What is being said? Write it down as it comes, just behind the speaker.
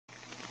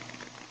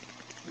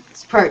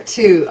Part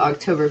 2,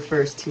 October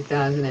 1st,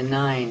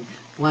 2009.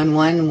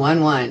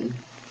 1111.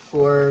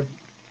 4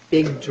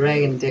 big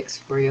dragon dicks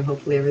for you.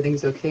 Hopefully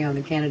everything's okay on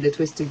the Canada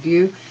Twisted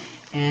View.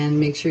 And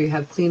make sure you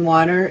have clean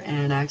water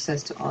and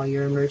access to all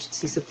your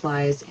emergency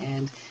supplies,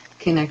 and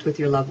connect with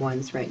your loved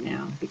ones right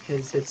now,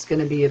 because it's going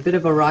to be a bit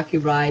of a rocky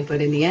ride,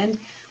 but in the end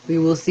we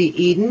will see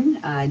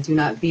Eden. Do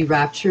not be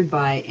raptured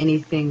by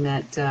anything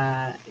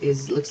that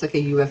looks like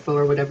a UFO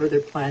or whatever.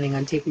 They're planning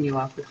on taking you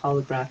off with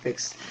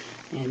holographics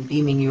and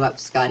beaming you up,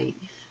 Scotty,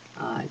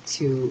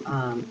 to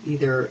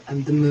either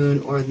the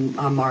moon or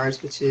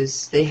Mars, which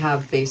is, they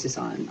have bases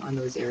on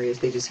those areas.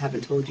 They just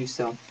haven't told you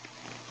so.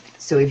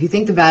 So if you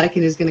think the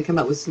Vatican is going to come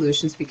up with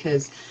solutions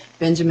because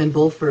Benjamin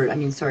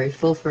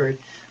Fulford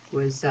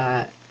was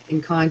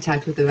in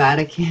contact with the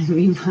Vatican,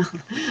 meanwhile,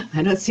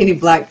 I don't see any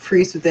black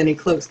priests with any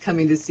cloaks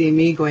coming to see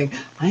me going,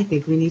 I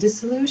think we need a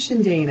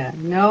solution, Dana.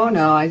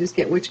 No, I just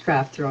get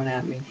witchcraft thrown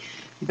at me.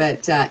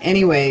 But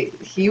anyway,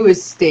 he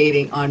was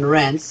stating on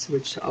rents,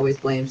 which always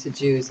blames the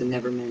Jews and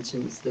never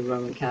mentions the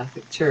Roman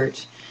Catholic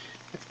Church.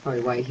 That's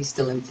probably why he's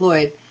still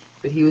employed.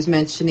 But he was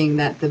mentioning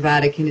that the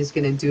Vatican is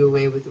going to do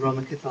away with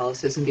Roman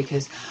Catholicism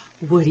because,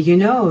 what do you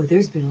know,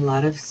 there's been a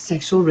lot of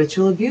sexual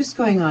ritual abuse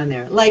going on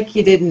there. Like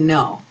you didn't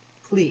know,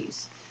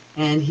 please.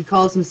 And he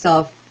calls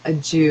himself a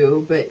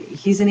Jew, but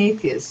he's an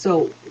atheist.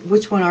 So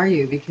which one are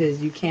you?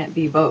 Because you can't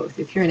be both.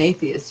 If you're an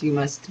atheist, you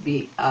must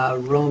be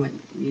Roman.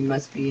 You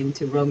must be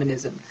into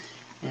Romanism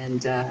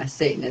and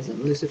Satanism,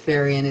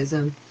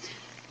 Luciferianism,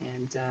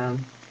 and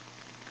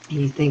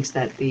he thinks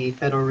that the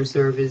Federal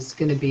Reserve is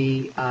going to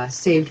be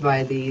saved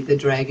by the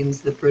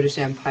dragons, the British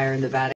Empire, and the Vatican.